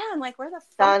 I'm like, where the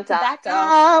fuck did that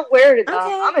go? Where did the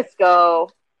hummus go?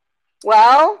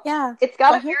 Well, it's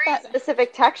got a very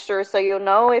specific texture, so you'll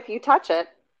know if you touch it.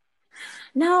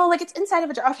 No, like, it's inside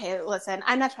of a jar. Okay, listen,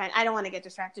 I'm not trying. I don't want to get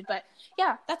distracted, but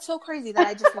yeah, that's so crazy that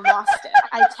I just lost it.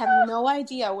 I have no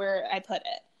idea where I put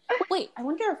it. Wait, I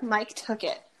wonder if Mike took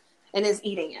it and is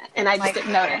eating it, and I just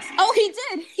didn't notice. Oh, he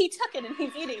did. He took it and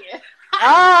he's eating it.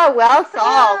 Well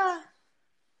solved.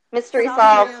 Mystery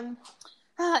solved.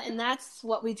 And that's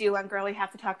what we do on Girl We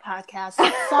Have to Talk podcast,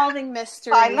 solving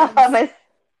mysteries. I know.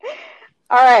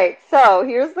 All right, so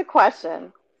here's the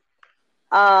question.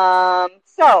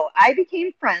 So I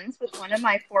became friends with one of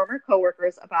my former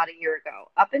coworkers about a year ago.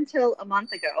 Up until a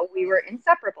month ago, we were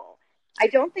inseparable. I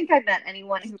don't think I've met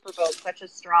anyone who provoked such a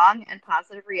strong and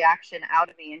positive reaction out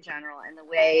of me in general in the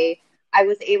way I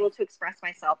was able to express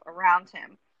myself around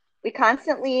him. We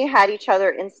constantly had each other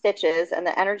in stitches, and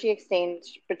the energy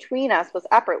exchange between us was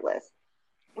effortless.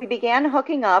 We began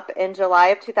hooking up in July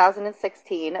of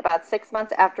 2016, about 6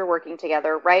 months after working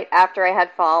together, right after I had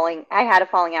a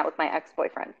falling out with my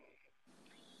ex-boyfriend.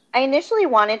 I initially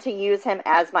wanted to use him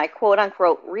as my quote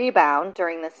unquote rebound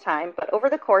during this time, but over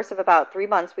the course of about 3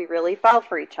 months, we really fell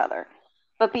for each other.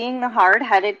 But being the hard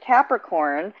headed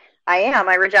Capricorn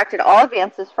I rejected all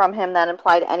advances from him that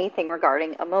implied anything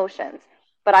regarding emotions,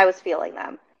 but I was feeling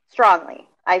them strongly.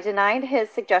 I denied his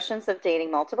suggestions of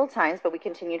dating multiple times, but we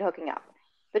continued hooking up.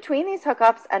 Between these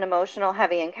hookups and emotional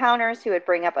heavy encounters, he would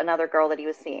bring up another girl that he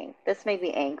was seeing. This made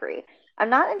me angry. I'm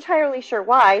not entirely sure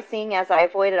why, seeing as I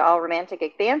avoided all romantic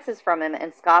advances from him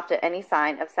and scoffed at any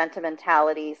sign of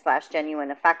sentimentality /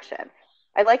 genuine affection.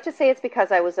 I'd like to say it's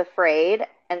because I was afraid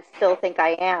and still think I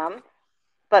am,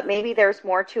 but maybe there's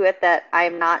more to it that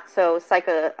I'm not so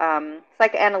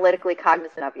psychoanalytically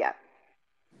cognizant of yet.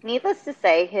 Needless to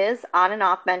say, his on and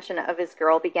off mention of his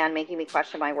girl began making me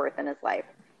question my worth in his life.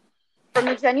 From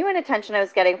the genuine attention I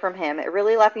was getting from him, it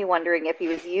really left me wondering if he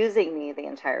was using me the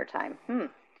entire time.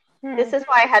 This is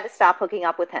why I had to stop hooking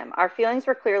up with him. Our feelings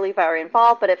were clearly very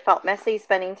involved, but it felt messy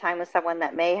spending time with someone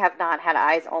that may have not had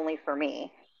eyes only for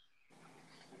me.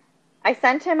 I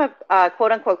sent him a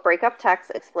quote-unquote breakup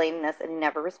text explaining this, and he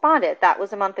never responded. That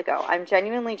was a month ago. I'm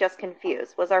genuinely just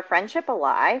confused. Was our friendship a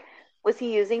lie? Was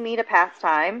he using me to pass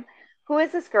time? Who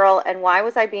is this girl, and why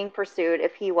was I being pursued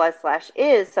if he was /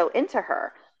 is so into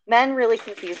her? Men really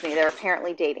confuse me. They're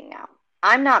apparently dating now.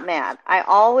 I'm not mad. I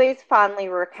always fondly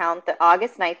recount the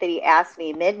August night that he asked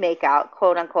me mid-makeout,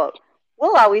 quote-unquote,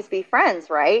 we'll always be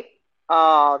friends, right?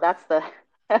 Oh, that's the...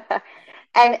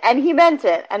 and he meant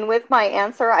it. And with my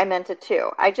answer, I meant it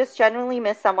too. I just genuinely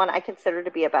miss someone I consider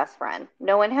to be a best friend.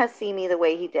 No one has seen me the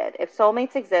way he did. If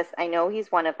soulmates exist, I know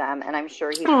he's one of them, and I'm sure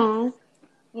he does.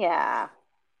 Yeah.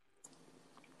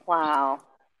 Wow.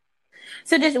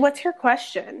 So what's her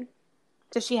question?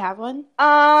 Does she have one?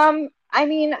 I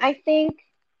mean, I think,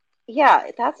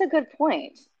 yeah, that's a good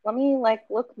point. Let me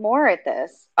look more at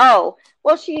this. Oh,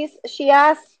 well, she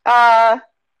asked, I'm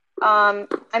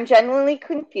genuinely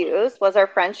confused. Was our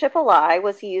friendship a lie?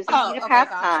 Was he using me to pass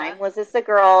time? Was this a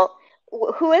girl?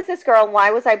 Who is this girl, and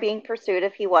why was I being pursued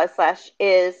if he was /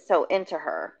 is so into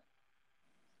her?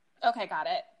 Okay, got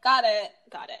it.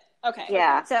 Okay.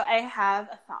 Yeah. So I have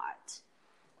a thought.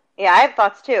 Yeah, I have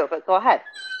thoughts too, but go ahead.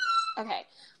 Okay.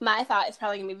 My thought is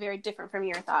probably going to be very different from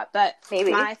your thought, but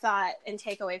maybe my thought and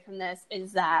takeaway from this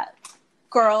is that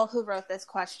girl who wrote this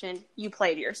question, you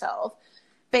played yourself.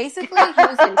 Basically, he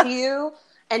was into you,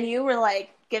 and you were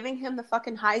giving him the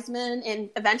fucking Heisman, and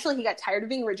eventually he got tired of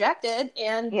being rejected,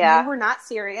 and you were not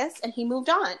serious, and he moved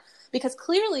on. Because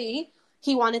clearly,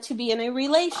 he wanted to be in a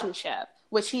relationship,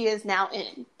 which he is now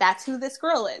in. That's who this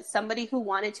girl is. Somebody who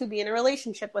wanted to be in a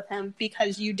relationship with him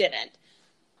because you didn't.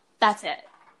 That's it.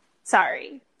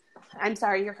 Sorry. I'm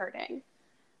sorry you're hurting.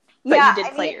 But you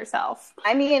did play yourself.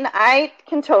 I mean, I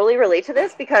can totally relate to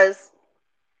this because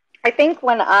I think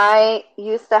when I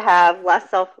used to have less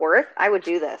self-worth, I would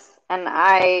do this. And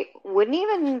I wouldn't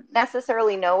even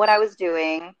necessarily know what I was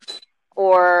doing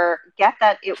or get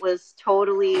that it was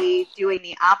totally doing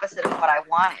the opposite of what I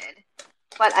wanted.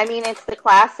 But, I mean, it's the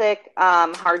classic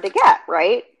hard to get,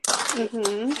 right?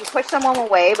 Mm-hmm. You push someone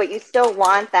away, but you still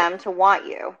want them to want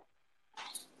you.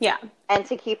 Yeah. And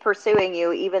to keep pursuing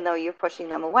you even though you're pushing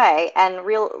them away. And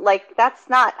that's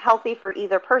not healthy for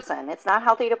either person. It's not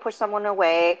healthy to push someone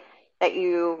away that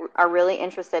you are really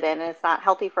interested in, and it's not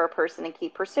healthy for a person to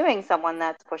keep pursuing someone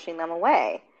that's pushing them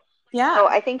away. Yeah. So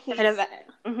I think I was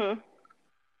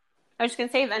just going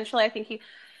to say, eventually I think he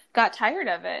got tired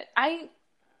of it. I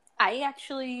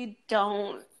actually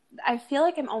don't. I feel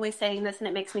like I'm always saying this and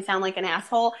it makes me sound like an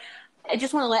asshole. I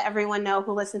just want to let everyone know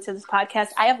who listens to this podcast,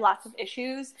 I have lots of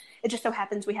issues. It just so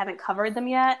happens we haven't covered them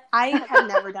yet. I have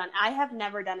never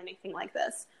done anything like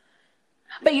this.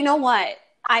 But you know what?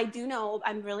 I do know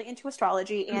I'm really into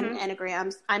astrology and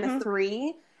enneagrams. I'm a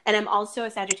 3, and I'm also a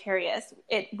Sagittarius.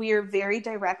 We are very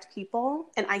direct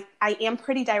people, and I am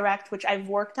pretty direct, which I've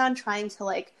worked on trying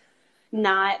to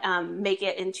not make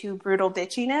it into brutal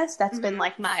bitchiness. That's been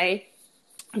my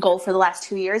goal for the last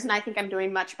 2 years, and I think I'm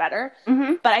doing much better.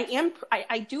 But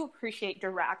I do appreciate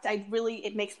direct.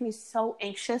 It makes me so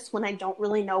anxious when I don't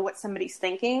really know what somebody's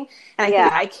thinking, and I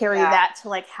think I carry that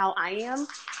to how I am.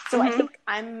 So I think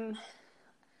I'm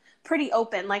pretty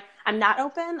open. Like, I'm not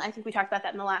open. I think we talked about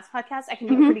that in the last podcast. I can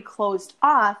be pretty closed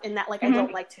off in that, like, I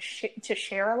don't like to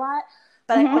share a lot.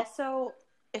 But I also,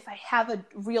 if I have a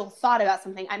real thought about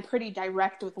something, I'm pretty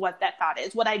direct with what that thought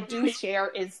is. What I do share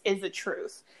is the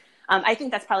truth. I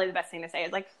think that's probably the best thing to say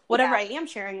is, like, whatever I am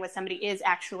sharing with somebody is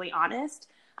actually honest.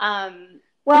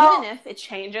 Well, even if it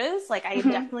changes, like, I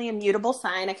definitely a mutable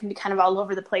sign. I can be kind of all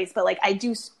over the place, but, like, I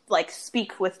do, like,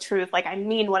 speak with truth. Like, I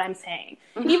mean what I'm saying.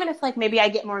 Even if, like, maybe I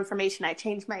get more information, I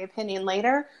change my opinion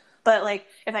later. But, like,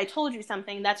 if I told you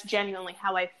something, that's genuinely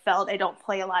how I felt. I don't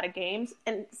play a lot of games.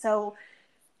 And so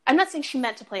I'm not saying she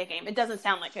meant to play a game. It doesn't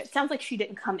sound like it. It sounds like she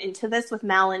didn't come into this with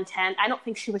malintent. I don't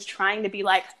think she was trying to be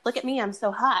like, look at me, I'm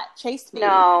so hot, chase me.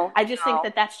 No. I just think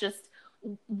that that's just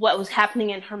what was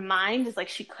happening in her mind, is like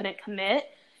she couldn't commit.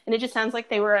 And it just sounds like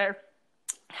they were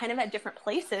kind of at different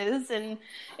places, and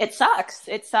it sucks.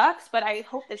 It sucks, but I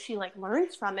hope that she, like,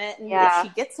 learns from it. And if she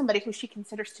gets somebody who she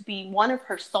considers to be one of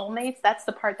her soulmates, that's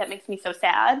the part that makes me so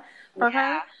sad for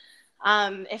her.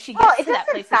 If she gets to that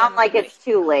place, it doesn't sound like it's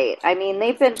too late. I mean,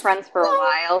 they've been friends for a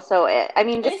while, so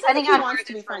depending on wants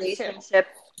to be relationship.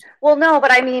 Well, no,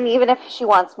 but I mean, even if she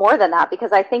wants more than that,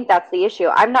 because I think that's the issue.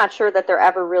 I'm not sure that they're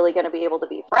ever really going to be able to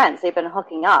be friends. They've been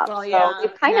hooking up, so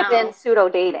they've kind of been pseudo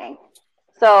dating.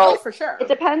 So for sure, it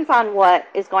depends on what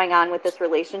is going on with this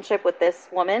relationship with this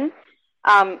woman.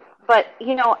 But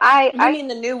you mean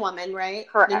the new woman, right?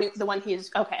 Correct. The one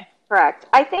he's okay. Correct.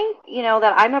 I think,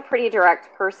 that I'm a pretty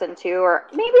direct person too, or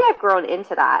maybe I've grown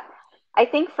into that. I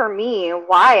think for me,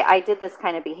 why I did this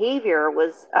kind of behavior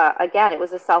was, again, it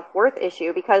was a self-worth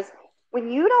issue, because when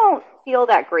you don't feel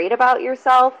that great about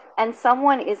yourself and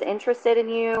someone is interested in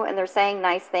you and they're saying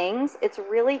nice things, it's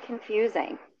really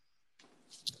confusing.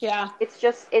 Yeah.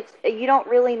 You don't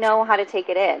really know how to take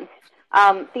it in.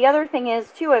 The other thing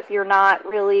is, too, if you're not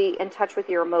really in touch with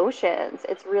your emotions,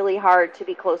 it's really hard to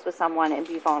be close with someone and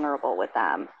be vulnerable with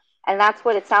them. And that's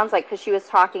what it sounds like, because she was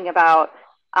talking about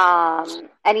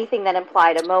anything that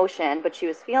implied emotion, but she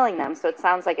was feeling them. So it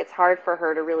sounds like it's hard for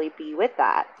her to really be with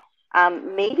that.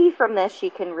 Maybe from this, she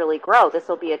can really grow. This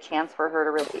will be a chance for her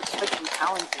to really push and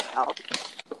challenge herself.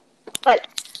 But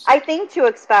I think to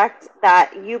expect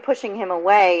that you pushing him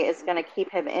away is going to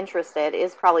keep him interested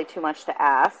is probably too much to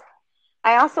ask.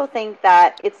 I also think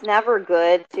that it's never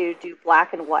good to do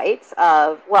black and whites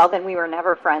of, well, then we were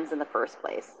never friends in the first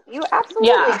place. You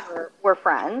absolutely were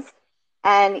friends,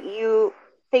 and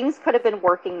things could have been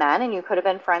working then, and you could have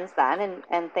been friends then,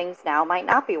 and things now might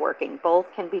not be working. Both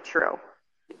can be true.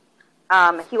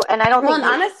 And I don't think...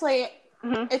 honestly,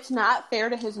 it's not fair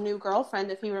to his new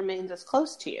girlfriend if he remains as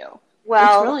close to you.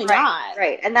 Well, it's really not.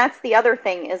 Right, and that's the other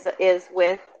thing is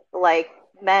with, like,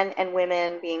 men and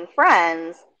women being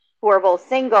friends who are both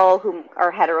single, who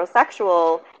are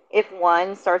heterosexual. If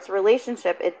one starts a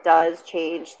relationship, it does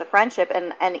change the friendship,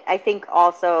 and I think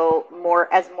also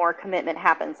as more commitment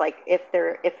happens, like if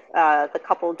the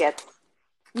couple gets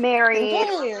married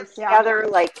together,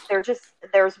 like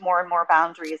there's more and more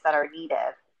boundaries that are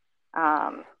needed,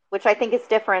 which I think is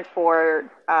different for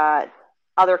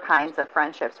other kinds of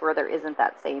friendships where there isn't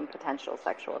that same potential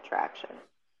sexual attraction.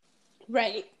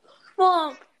 Right.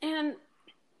 Well, and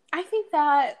I think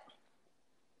that,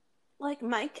 like,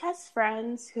 Mike has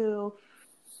friends who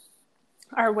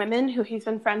are women who he's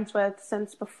been friends with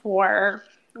since before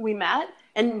we met,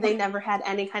 and they never had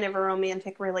any kind of a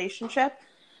romantic relationship.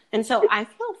 And so I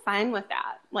feel fine with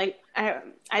that. Like, I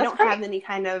don't have any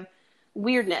kind of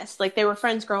weirdness. Like, they were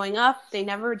friends growing up. They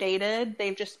never dated.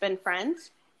 They've just been friends.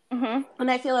 Mm-hmm.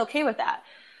 And I feel okay with that.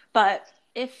 But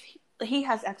if he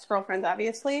has ex-girlfriends,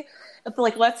 obviously, if,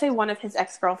 like, let's say one of his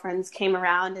ex-girlfriends came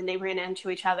around and they ran into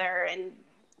each other, and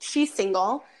she's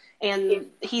single and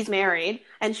he's married,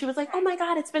 and she was like, oh my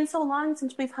God, it's been so long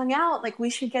since we've hung out. Like, we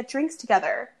should get drinks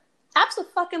together.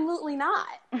 Absolutely not.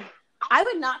 I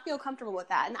would not feel comfortable with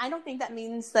that. And I don't think that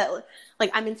means that,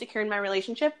 like, I'm insecure in my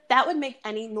relationship. That would make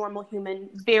any normal human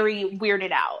very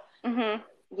weirded out. Mm-hmm.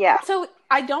 Yeah. So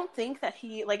I don't think that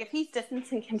if he's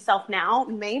distancing himself now,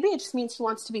 maybe it just means he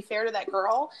wants to be fair to that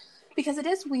girl. Because it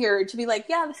is weird to be like,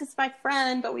 yeah, this is my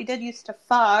friend, but we did used to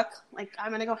fuck. Like, I'm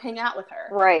going to go hang out with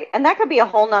her. Right. And that could be a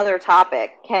whole nother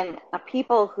topic. Can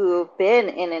people who've been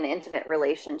in an intimate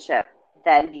relationship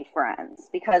then be friends?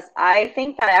 Because I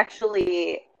think that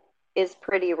actually is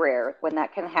pretty rare when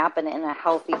that can happen in a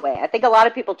healthy way. I think a lot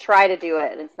of people try to do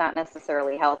it, and it's not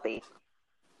necessarily healthy.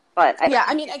 But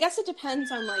I mean, I guess it depends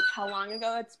on, like, how long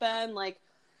ago it's been. Like,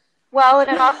 well, and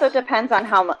it also depends on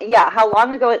how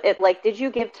long ago did you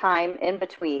give time in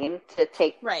between to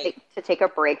take a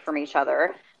break from each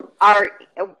other? Are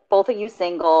both of you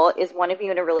single? Is one of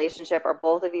you in a relationship? Are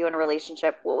both of you in a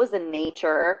relationship? What was the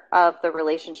nature of the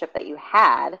relationship that you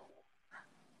had?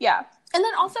 Yeah. And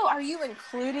then also, are you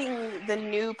including the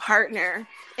new partner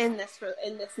in this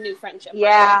new friendship?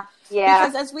 Yeah, right? yeah.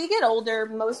 Because as we get older,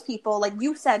 most people, like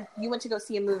you said, you went to go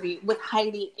see a movie with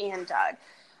Heidi and Doug.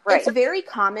 Right. It's very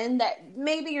common that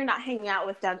maybe you're not hanging out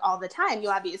with Doug all the time. You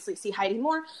obviously see Heidi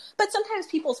more, but sometimes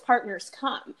people's partners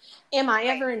come. Am I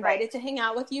ever invited to hang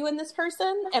out with you and this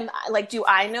person? Do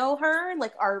I know her?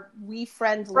 Like, are we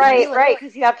friendly? Right, right.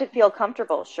 Because you have to feel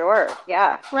comfortable. Sure.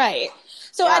 Yeah. Right.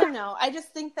 So I don't know. I just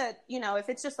think that, if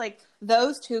it's just like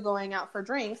those two going out for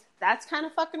drinks, that's kind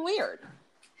of fucking weird.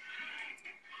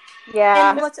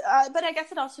 Yeah. But I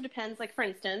guess it also depends. Like, for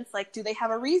instance, like, do they have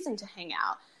a reason to hang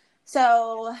out?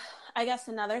 So I guess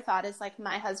another thought is, like,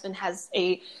 my husband has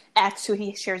a ex who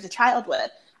he shares a child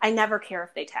with. I never care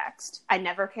if they text. I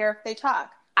never care if they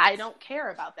talk. I don't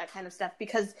care about that kind of stuff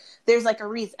because there's, like, a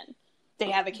reason. They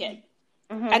have a kid.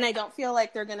 Mm-hmm. And I don't feel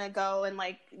like they're going to go and,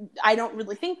 like, I don't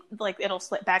really think, like, it'll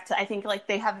slip back to, I think, like,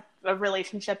 they have a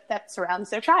relationship that surrounds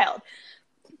their child.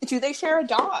 Do they share a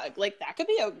dog? Like, that could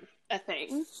be a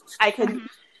thing. I could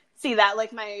see that.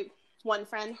 Like, my one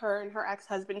friend, her and her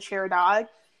ex-husband share a dog.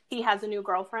 He has a new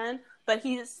girlfriend, but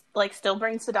he's, like, still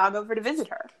brings the dog over to visit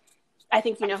her. I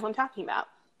think you know who I'm talking about.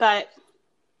 But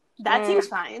that seems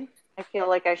fine. I feel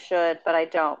like I should, but I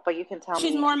don't. But you can tell me.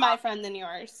 She's more my friend than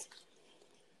yours.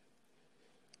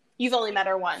 You've only met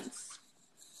her once.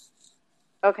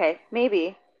 Okay,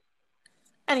 maybe.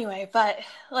 Anyway, but,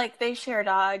 like, they share a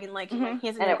dog, and, like, he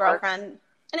has a new girlfriend. Works.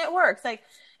 And it works. Like,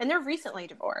 and they're recently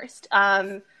divorced.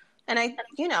 And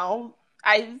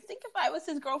I think if I was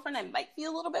his girlfriend, I might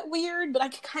feel a little bit weird, but I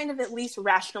could kind of at least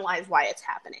rationalize why it's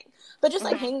happening. But just,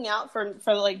 like, hanging out for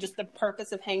like, just the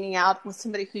purpose of hanging out with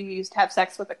somebody who you used to have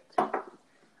sex with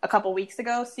a couple weeks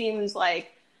ago seems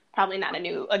like probably not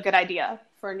a good idea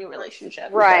for a new relationship.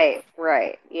 Right.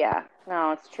 Yeah.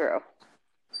 No, it's true.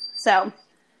 So,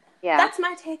 yeah. That's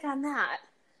my take on that.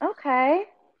 Okay.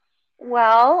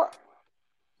 Well,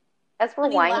 as we're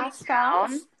winding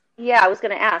down... Yeah, I was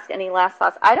going to ask, any last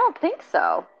thoughts? I don't think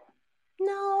so.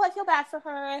 No, I feel bad for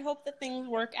her. I hope that things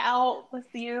work out with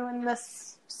you and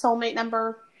this soulmate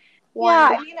number one.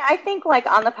 Yeah, I mean, I think, like,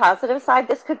 on the positive side,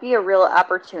 this could be a real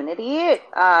opportunity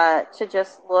to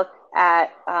just look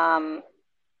at, how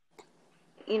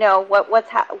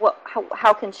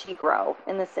can she grow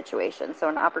in this situation? So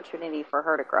an opportunity for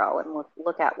her to grow and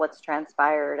look at what's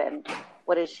transpired and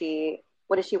what does she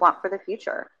want for the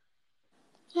future?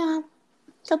 Yeah.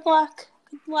 Good luck.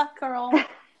 Good luck, girl.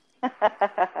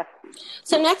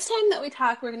 So next time that we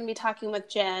talk, we're going to be talking with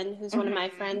Jen, who's one of my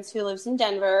friends who lives in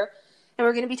Denver. And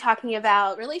we're going to be talking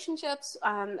about relationships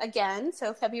again.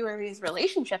 So February is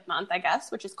relationship month, I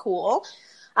guess, which is cool.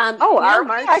 March?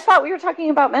 I thought we were talking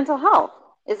about mental health.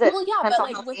 Is it mental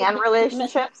health and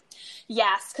relationships?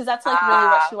 Yes, because that's, like, really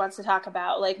what she wants to talk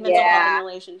about, like, mental health and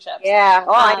relationships. Yeah.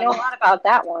 Oh, I know a lot about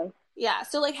that one. Yeah,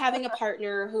 so, like, having a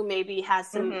partner who maybe has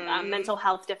some mental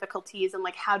health difficulties and,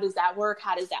 like, how does that work?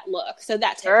 How does that look? So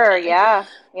that's yeah.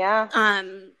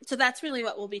 So that's really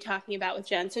what we'll be talking about with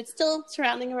Jen. So it's still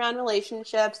surrounding around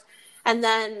relationships. And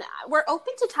then we're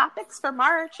open to topics for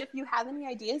March. If you have any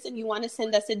ideas and you want to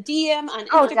send us a DM on Instagram.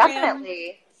 Oh,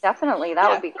 definitely.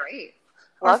 That would be great.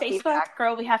 Or Facebook, feedback.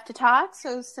 Girl, We Have to Talk.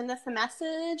 So send us a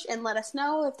message and let us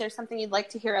know if there's something you'd like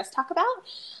to hear us talk about.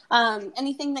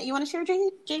 Anything that you want to share,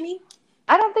 Jamie?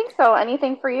 I don't think so.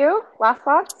 Anything for you? Last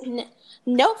thoughts?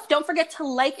 Nope. Don't forget to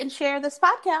like and share this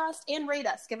podcast and rate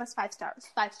us. Give us 5 stars.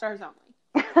 5 stars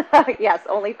only. Yes,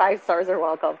 only 5 stars are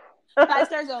welcome. 5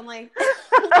 stars only.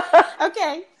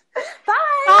 Okay.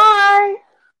 Bye. Bye.